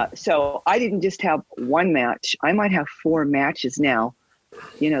 So I didn't just have one match. I might have 4 matches now.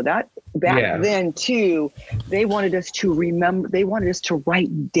 You know, that back then too, they wanted us to remember, they wanted us to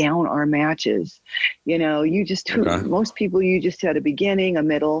write down our matches. You know, most people, you just had a beginning, a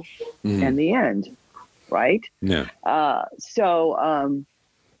middle, and the end. Right? Yeah. So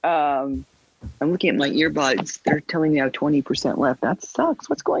I'm looking at my earbuds. They're telling me I have 20% left. That sucks.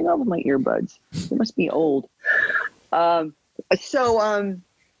 What's going on with my earbuds? They must be old.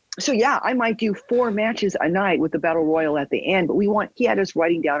 So yeah, I might do 4 matches a night with the Battle Royal at the end, but he had us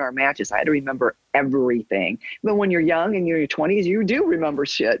writing down our matches. I had to remember everything. But when you're young and you're in your 20s, you do remember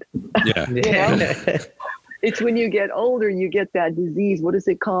shit. Yeah. You know? It's when you get older, you get that disease. What is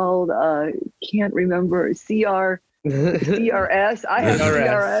it called? Can't remember. CRS. I have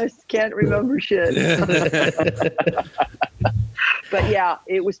CRS. Can't remember shit. But yeah,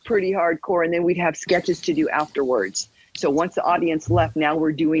 it was pretty hardcore. And then we'd have sketches to do afterwards. So once the audience left, now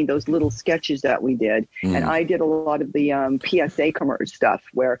we're doing those little sketches that we did. And I did a lot of the PSA commercial stuff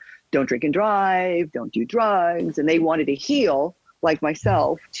where don't drink and drive, don't do drugs. And they wanted a heel like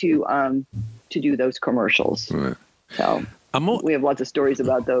myself to do those commercials. Right. So we have lots of stories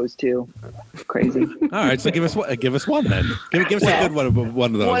about those too. Crazy. All right, so give us one then. Give us a good one of those.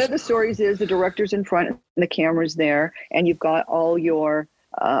 One of the stories is the director's in front and the camera's there, and you've got all your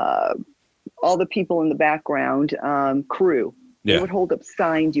all the people in the background, crew. Yeah. They would hold up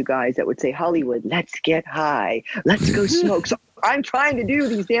signs, you guys, that would say, Hollywood, let's get high. Let's go smoke. So I'm trying to do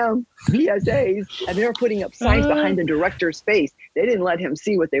these damn PSAs, and they're putting up signs behind the director's face. They didn't let him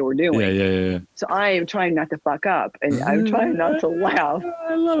see what they were doing. Yeah. So I am trying not to fuck up, and I'm trying not to laugh.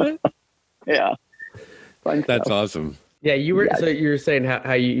 I love it. Yeah. That's awesome. Yeah, you were so you were saying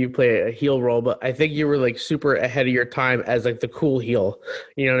how you play a heel role, but I think you were like super ahead of your time as like the cool heel.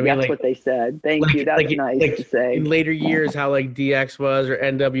 You know what I mean? That's what they said. Thank you. That's nice to say. In later years, how like DX was or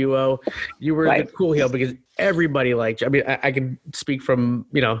NWO, you were the cool heel because everybody liked you. I mean, I can speak from,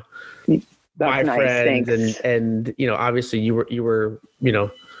 you know, my friends and you know, obviously you were you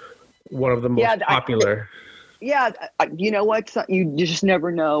know, one of the most popular. You know what? You just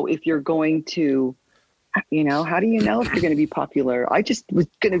never know if you're going to. You know, how do you know if you're going to be popular? I just was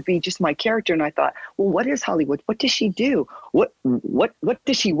going to be just my character. And I thought, well, what is Hollywood? What does she do? What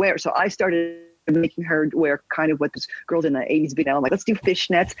does she wear? So I started making her wear kind of what those girls in the 80s be now. I'm like, let's do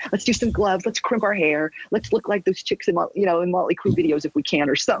fishnets. Let's do some gloves. Let's crimp our hair. Let's look like those chicks in Motley Crue videos if we can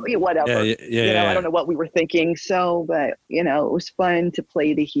or something, whatever. Yeah. I don't know what we were thinking. So, but, you know, it was fun to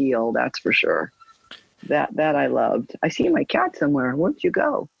play the heel. That's for sure. That I loved. I see my cat somewhere. Where'd you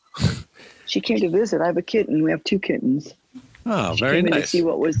go? She came to visit. I have a kitten. We have 2 kittens. Oh, very nice. She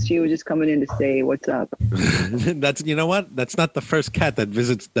was just coming in to say what's up. That's, you know what? That's not the first cat that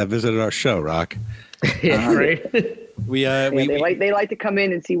visited our show, Rock. Right. They like to come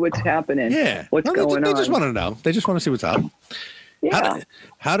in and see what's happening. Yeah. What's going on? They just want to know. They just want to see what's up. Yeah.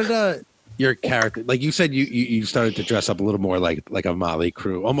 How did your character, like you said, you started to dress up a little more like a Motley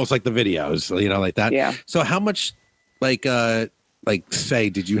Crue, almost like the videos, you know, like that. Yeah. So how much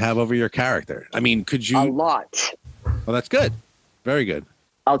say did you have over your character? I mean, could you? A lot. Well, that's good. Very good.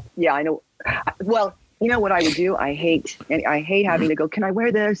 I know. Well, you know what I would do? I hate having to go, can I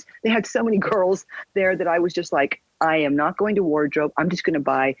wear this? They had so many girls there that I was just like, I am not going to wardrobe. I'm just going to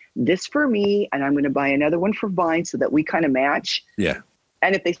buy this for me, and I'm going to buy another one for Vine so that we kind of match. Yeah.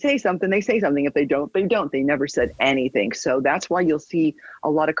 And if they say something, they say something. If they don't, they don't. They never said anything. So that's why you'll see a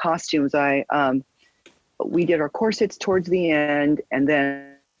lot of costumes we did our corsets towards the end, and then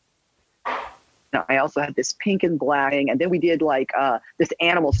I also had this pink and black, and then we did like this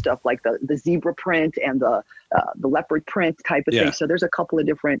animal stuff, like the zebra print and the leopard print type of thing. So there's a couple of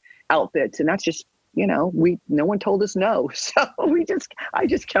different outfits, and that's just, no one told us no, so I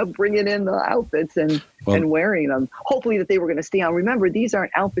just kept bringing in the outfits and wearing them, hopefully that they were going to stay on. Remember, these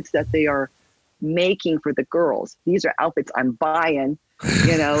aren't outfits that they are making for the girls. These are outfits I'm buying.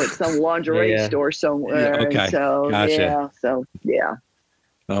 It's some lingerie store somewhere. Okay. And so Gotcha.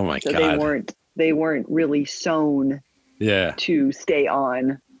 Oh my God. They weren't really sewn to stay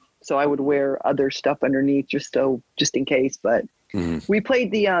on. So I would wear other stuff underneath just in case. But we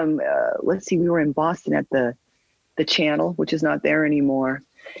played the we were in Boston at the Channel, which is not there anymore.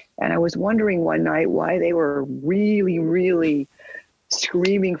 And I was wondering one night why they were really, really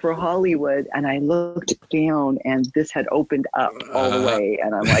screaming for Hollywood. And I looked down and this had opened up all the way.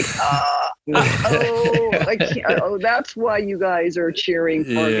 And I'm like, that's why you guys are cheering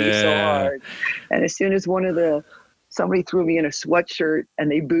for me so hard. And as soon as somebody threw me in a sweatshirt and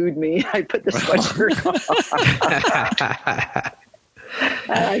they booed me, I put the sweatshirt on.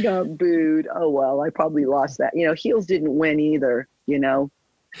 I got booed. Oh, well, I probably lost that. Heels didn't win either,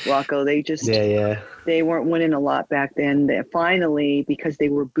 Rocco. They just, they weren't winning a lot back then. They finally, because they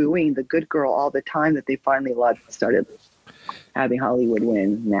were booing the good girl all the time, that they finally started having Hollywood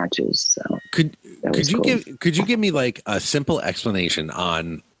win matches. So could you give me like a simple explanation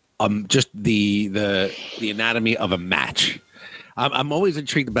on just the anatomy of a match? I'm always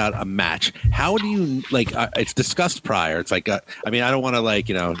intrigued about a match. How do you it's discussed prior. It's like, I don't want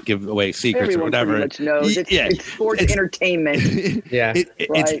to give away secrets. Everyone or whatever. Pretty much knows. It's sports entertainment. It's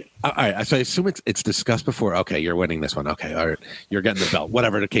all right. So I assume it's discussed before. Okay, you're winning this one. Okay, all right, you're getting the belt.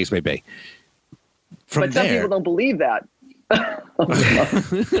 Whatever the case may be. But some people don't believe that.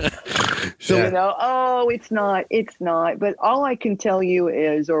 So it's not. But all I can tell you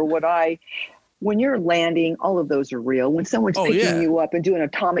is, when you're landing, all of those are real. When someone's picking you up and doing an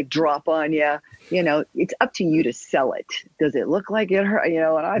atomic drop on you, it's up to you to sell it. Does it look like it hurt?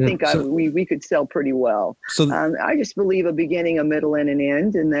 And I think we could sell pretty well. So I just believe a beginning, a middle, and an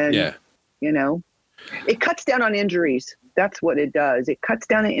end. And then, it cuts down on injuries. That's what it does. It cuts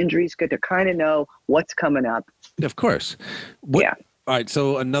down on injuries, good to kind of know what's coming up. Of course. All right.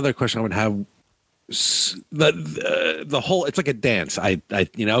 So another question I would have, the whole, it's like a dance. Because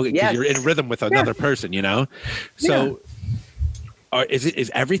you're in rhythm with another person, So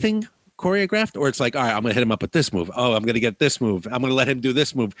is everything choreographed, or it's like, all right, I'm going to hit him up with this move. Oh, I'm going to get this move. I'm going to let him do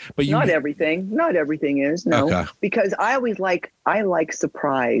this move. But not everything is because I like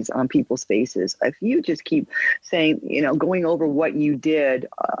surprise on people's faces. If you just keep saying, going over what you did,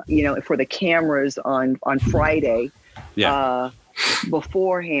 for the cameras on Friday,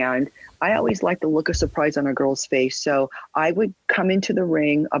 beforehand, I always like the look of surprise on a girl's face. So I would come into the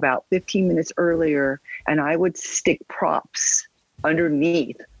ring about 15 minutes earlier and I would stick props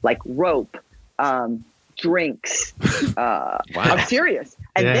underneath, like rope, drinks. Wow. I'm serious.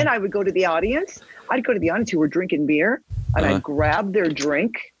 And then I would go to the audience. I'd go to the audience who were drinking beer and I'd grab their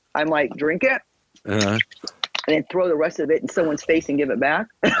drink. I might drink it and then throw the rest of it in someone's face and give it back.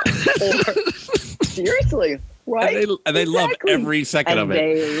 Seriously. Right? And they love every second of it.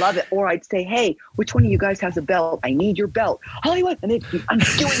 They love it. Or I'd say, hey, which one of you guys has a belt? I need your belt. Hollywood. And they'd be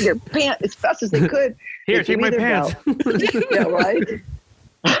undoing their pants as fast as they could. Here, take my pants. Yeah, right?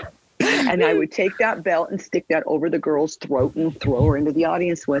 And I would take that belt and stick that over the girl's throat and throw her into the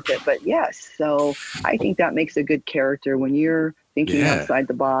audience with it. But yes, so I think that makes a good character when you're thinking outside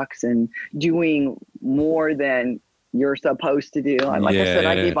the box and doing more than you're supposed to do. Like I said,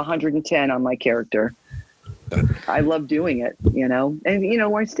 I gave 110 on my character. I love doing it, and,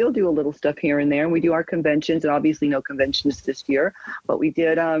 I still do a little stuff here and there, and we do our conventions, and obviously no conventions this year, but we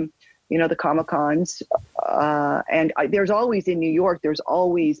did, the Comic-Cons, and there's always in New York, there's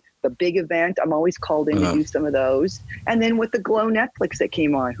always the big event. I'm always called in to do some of those. And then with the GLOW Netflix that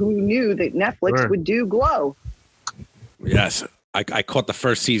came on, who knew that Netflix would do GLOW? Yes. I caught the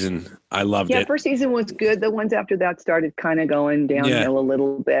first season. I loved it. Yeah, first season was good. The ones after that started kind of going downhill a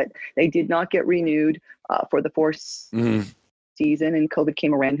little bit. They did not get renewed for the fourth season, and COVID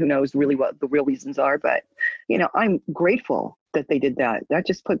came around. Who knows really what the real reasons are? But, I'm grateful that they did that. That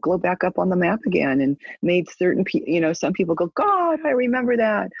just put GLOW back up on the map again and made certain people, some people go, God, I remember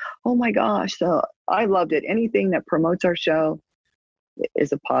that. Oh my gosh. So I loved it. Anything that promotes our show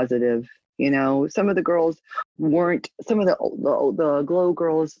is a positive. Some of the girls weren't, some of the GLOW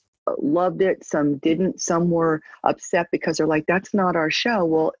girls loved it. Some didn't. Some were upset because they're like, that's not our show.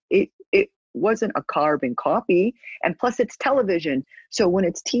 Well, it wasn't a carbon copy. And plus it's television. So when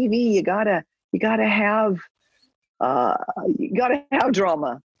it's TV, you gotta you gotta have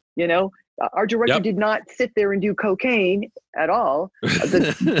drama, you know. Our director did not sit there and do cocaine at all.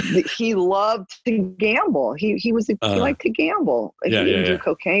 He loved to gamble. He liked to gamble. He didn't do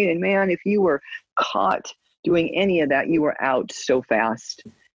cocaine. And man, if you were caught doing any of that, you were out so fast.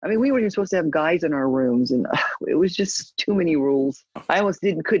 I mean, we weren't even supposed to have guys in our rooms, and it was just too many rules. I almost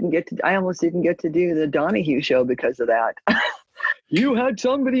didn't get to do the Donahue show because of that. You had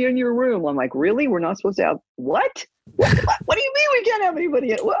somebody in your room. I'm like, really? We're not supposed to have what? What do you mean we can't have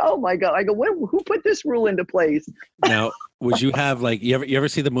anybody in? Oh my God. I go, who put this rule into place? Now, would you have like, you ever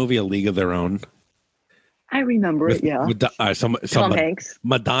see the movie A League of Their Own? I remember it. Yeah. Tom Hanks.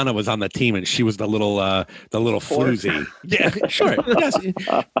 Madonna was on the team, and she was the little floozy. Yeah, sure. Yes.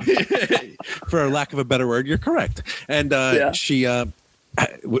 For lack of a better word, you're correct. And she.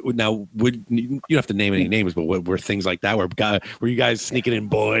 Now, you don't have to name any names, but were things like that? Were you guys sneaking in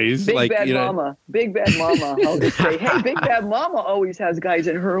boys? Big Bad Mama. I'll just say, hey, Big Bad Mama always has guys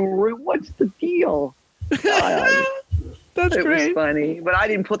in her room. What's the deal? That's great. It was funny, but I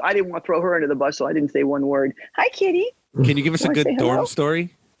didn't want to throw her under the bus, so I didn't say one word. Hi, Kitty. Can you give us a good dorm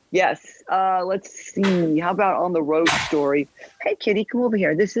story? Yes. Let's see. How about on the road story? Hey, Kitty, come over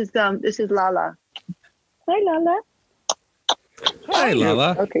here. This is Lala. Hi, Lala. Hi,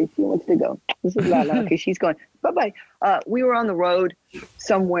 Lala. Okay, she wants to go. This is Lala. Okay, she's going. Bye-bye. We were on the road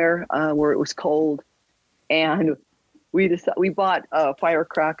somewhere where it was cold, and we bought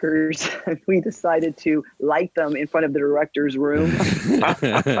firecrackers, and we decided to light them in front of the director's room.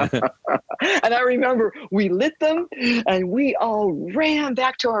 And I remember we lit them, and we all ran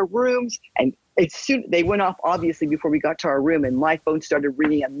back to our rooms, and they went off obviously before we got to our room, and my phone started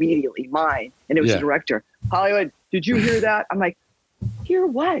ringing immediately, mine, and it was the director. Hollywood, did you hear that? I'm like, hear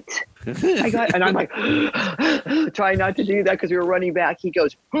what? And I'm like, trying not to do that because we were running back. He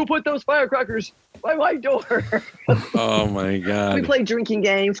goes, who put those firecrackers by my door? Oh my God. We played drinking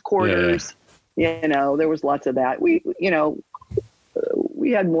games, quarters. Yeah. You know, there was lots of that. We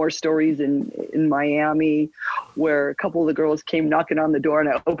had more stories in Miami where a couple of the girls came knocking on the door, and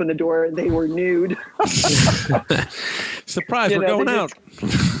I opened the door and they were nude. Surprise, we're going out.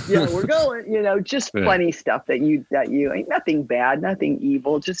 Yeah, we're going, just funny stuff that you ain't nothing bad, nothing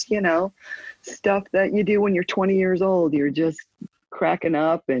evil, just, stuff that you do when you're 20 years old. You're just cracking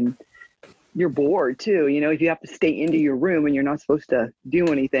up and you're bored too. If you have to stay into your room and you're not supposed to do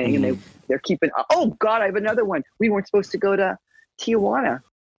anything, and they're keeping, oh God, I have another one. We weren't supposed to go to Tijuana.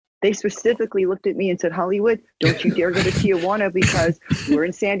 They specifically looked at me and said, Hollywood, don't you dare go to Tijuana because we're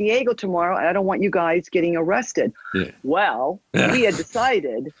in San Diego tomorrow and I don't want you guys getting arrested. Yeah. Well, we had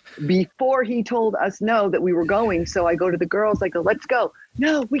decided before he told us no that we were going. So I go to the girls, I go, let's go.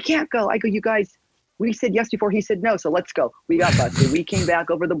 No, we can't go. I go, you guys, we said yes before he said no, so let's go. We got busted. We came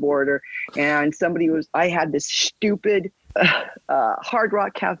back over the border, and I had this stupid Hard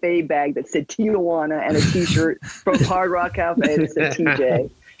Rock Cafe bag that said Tijuana and a t-shirt from Hard Rock Cafe that said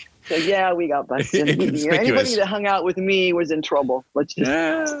TJ. So yeah, we got busted. Anybody that hung out with me was in trouble. Let's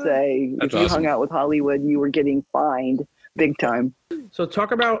just say if you hung out with Hollywood, you were getting fined big time. So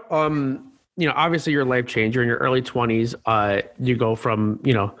talk about obviously your life changed. You're in your early 20s. You go from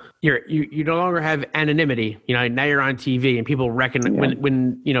you no longer have anonymity. Now you're on TV and people recognize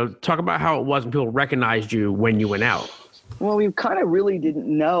when talk about how it was when people recognized you when you went out. Well, we kind of really didn't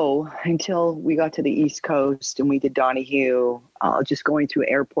know until we got to the East Coast and we did Donahue. Just going through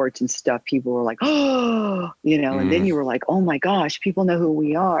airports and stuff, people were like, oh, and then you were like, oh my gosh, people know who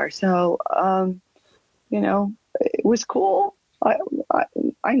we are. So, it was cool.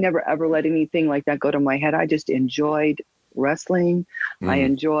 I never ever let anything like that go to my head. I just enjoyed wrestling. I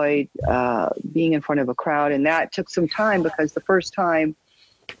enjoyed being in front of a crowd, and that took some time because the first time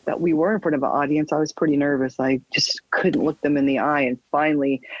that we were in front of an audience, I was pretty nervous. I just couldn't look them in the eye. And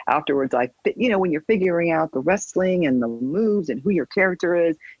finally, afterwards, when you're figuring out the wrestling and the moves and who your character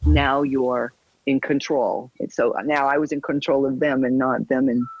is, now you're in control. And so now I was in control of them and not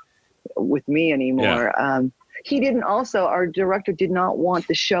them with me anymore. Yeah. Our director did not want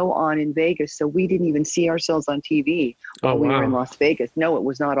the show on in Vegas, so we didn't even see ourselves on TV while we were in Las Vegas. No, it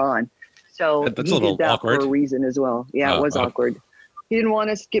was not on. So that's he a little did that awkward for a reason as well. Yeah, it was awkward. He didn't want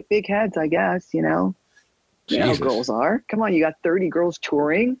us to get big heads, I guess, You know how girls are. Come on, you got 30 girls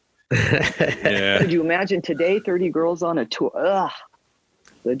touring. Yeah. Could you imagine today, 30 girls on a tour? Ugh.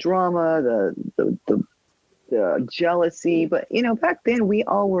 The drama, the jealousy. But, back then we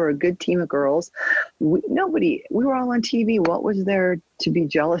all were a good team of girls. We were all on TV. What was there to be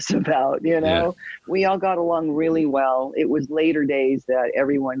jealous about? Yeah. We all got along really well. It was later days that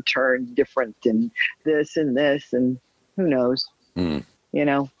everyone turned different and this and who knows.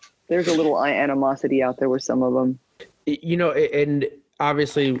 there's a little animosity out there with some of them. You know, and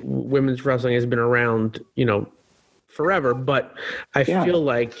obviously women's wrestling has been around, you know, forever, but I feel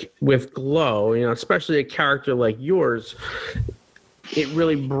like with GLOW, you know, especially a character like yours, it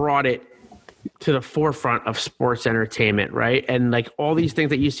really brought it to the forefront of sports entertainment, right? And like all these things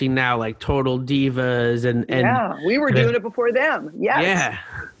that you see now, like Total Divas and we were doing it before them. Yes.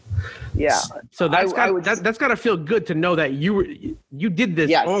 Yeah. So that's got to feel good to know that you did this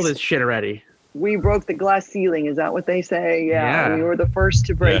all this shit already. We broke the glass ceiling. Is that what they say? Yeah. We were the first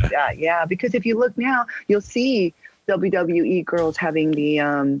to break that. Yeah. Because if you look now, you'll see WWE girls having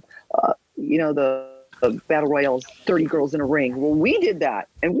the, you know, the battle royals, 30 girls in a ring. Well, we did that.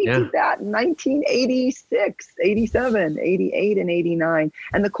 And we did that in 1986, 87, 88, and 89.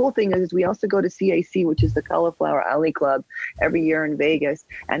 And the cool thing is we also go to CAC, which is the Cauliflower Alley Club, every year in Vegas.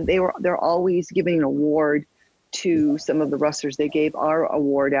 And they're always giving an award to some of the wrestlers. They gave our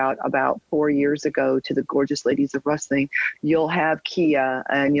award out about 4 years ago to the Gorgeous Ladies of Wrestling. You'll have Kia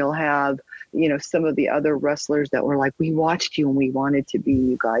and you'll have, you know, some of the other wrestlers that were like, we watched you and we wanted to be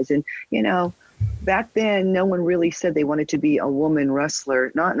you guys. And, you know, back then, no one really said they wanted to be a woman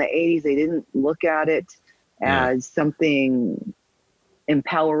wrestler. Not in the 80s. They didn't look at it as something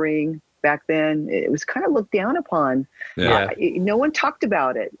empowering. Back then, it was kind of looked down upon. No one talked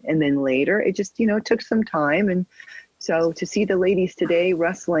about it. And then later, it just, you know, took some time. And so to see the ladies today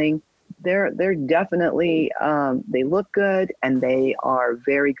wrestling, they're definitely, they look good and they are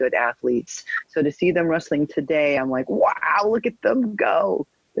very good athletes. So to see them wrestling today, I'm like, wow, look at them go.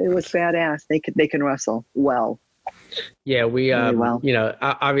 They look badass. They can wrestle well. Yeah, we, you know,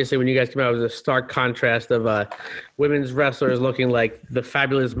 obviously when you guys came out, it was a stark contrast of women's wrestlers looking like the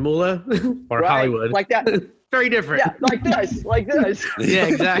Fabulous Moolah or Hollywood. Like that. Very different. Yeah, like this. Yeah,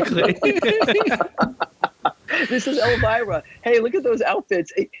 exactly. This is Elvira. Hey, look at those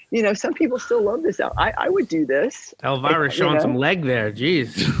outfits. You know, some people still love this out. I would do this. Elvira's showing some leg there.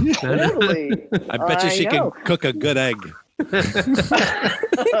 Jeez. Totally. I bet you she can cook a good egg.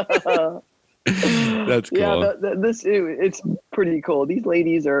 That's cool. Yeah, it's pretty cool. These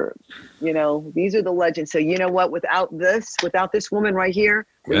ladies are, you know, these are the legends. So you know what? Without this woman right here,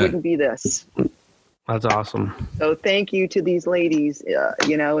 we wouldn't be this. That's awesome. So thank you to these ladies,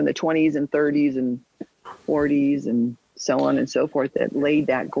 you know, in the 20s and 30s and 40s and so on and so forth that laid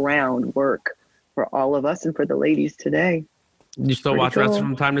that groundwork for all of us and for the ladies today. You still watch wrestling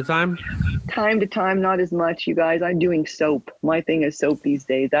from time to time? Time to time, not as much, you guys. I'm doing soap. My thing is soap these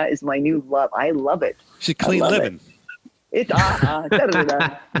days. That is my new love. I love it. She's clean living. It's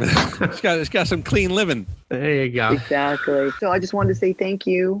It's got some clean living. There you go. Exactly. So I just wanted to say thank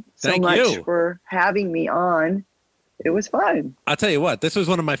you so much for having me on. It was fun. I'll tell you what, this was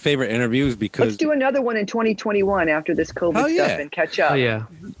one of my favorite interviews because let's do another one in 2021 after this COVID stuff and catch up. Oh yeah.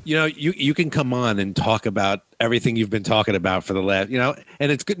 You know, you can come on and talk about everything you've been talking about for the last, you know,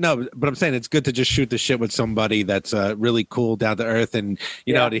 and it's good. No, but I'm saying it's good to just shoot the shit with somebody that's really cool, down to earth, and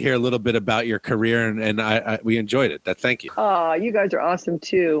you know, to hear a little bit about your career, and we enjoyed it. Thank you. Oh, you guys are awesome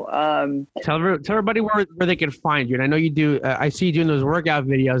too. Tell everybody where they can find you. And I know you do. I see you doing those workout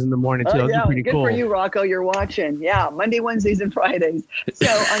videos in the morning too. Those are pretty good cool. For you, Rocco. You're watching. Yeah, Monday, Wednesdays, and Fridays. So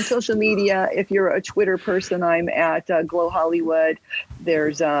on social media, if you're a Twitter person, I'm at GLOW Hollywood.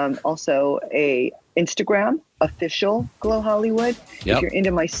 There's also a Instagram, official GLOW Hollywood. Yep. If you're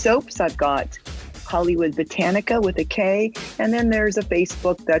into my soaps, I've got Hollywood Botanika with a K. And then there's a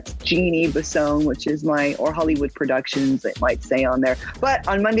Facebook that's Jeanne Basone, which is or Hollywood Productions, it might say on there. But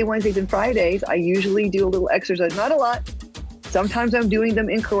on Monday, Wednesdays, and Fridays, I usually do a little exercise. Not a lot. Sometimes I'm doing them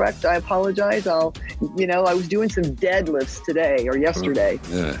incorrect. I apologize. I was doing some deadlifts today or yesterday.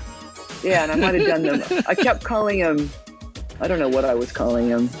 Yeah, and I might have done them. I kept calling them, I don't know what I was calling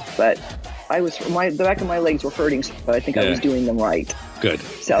them, but the back of my legs were hurting, so I think I was doing them right. Good.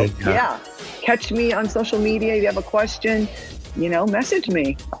 So, catch me on social media. If you have a question, message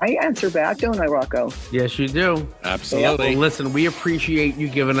me. I answer back, don't I, Rocco? Yes, you do. Absolutely. Well, listen, we appreciate you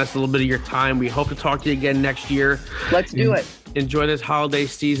giving us a little bit of your time. We hope to talk to you again next year. Let's do it. Enjoy this holiday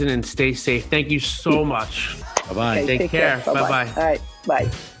season and stay safe. Thank you so much. Bye-bye. Okay, take care. Bye-bye. All right. Bye.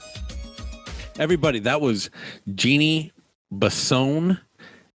 Everybody, that was Jeanne Basone,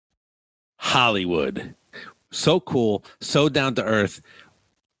 Hollywood. So cool, so down to earth.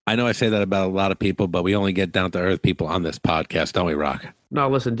 I know I say that about a lot of people, but we only get down to earth people on this podcast, don't we, Rock? No,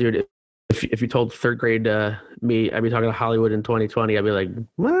 listen, dude. If you told third grade me I'd be talking to Hollywood in 2020, I'd be like,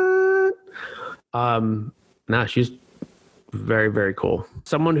 what? Nah, she's very, very cool.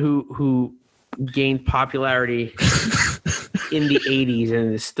 Someone who gained popularity in the 80s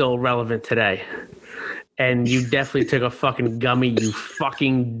and is still relevant today. And you definitely took a fucking gummy, you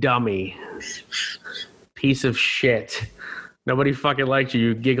fucking dummy. Piece of shit. Nobody fucking liked you,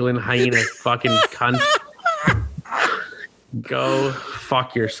 you giggling hyena fucking cunt. Go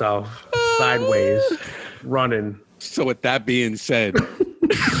fuck yourself. Sideways. Running. So with that being said,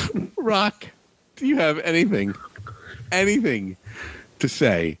 Rock, do you have anything to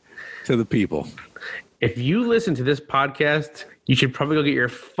say to the people? If you listen to this podcast, you should probably go get your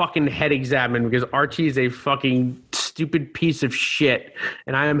fucking head examined because Archie is a fucking stupid piece of shit.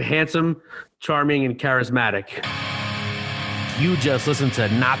 And I am handsome, charming, and charismatic. You just listened to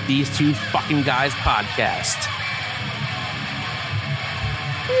Not These Two Fucking Guys podcast.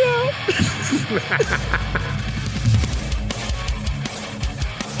 Yeah.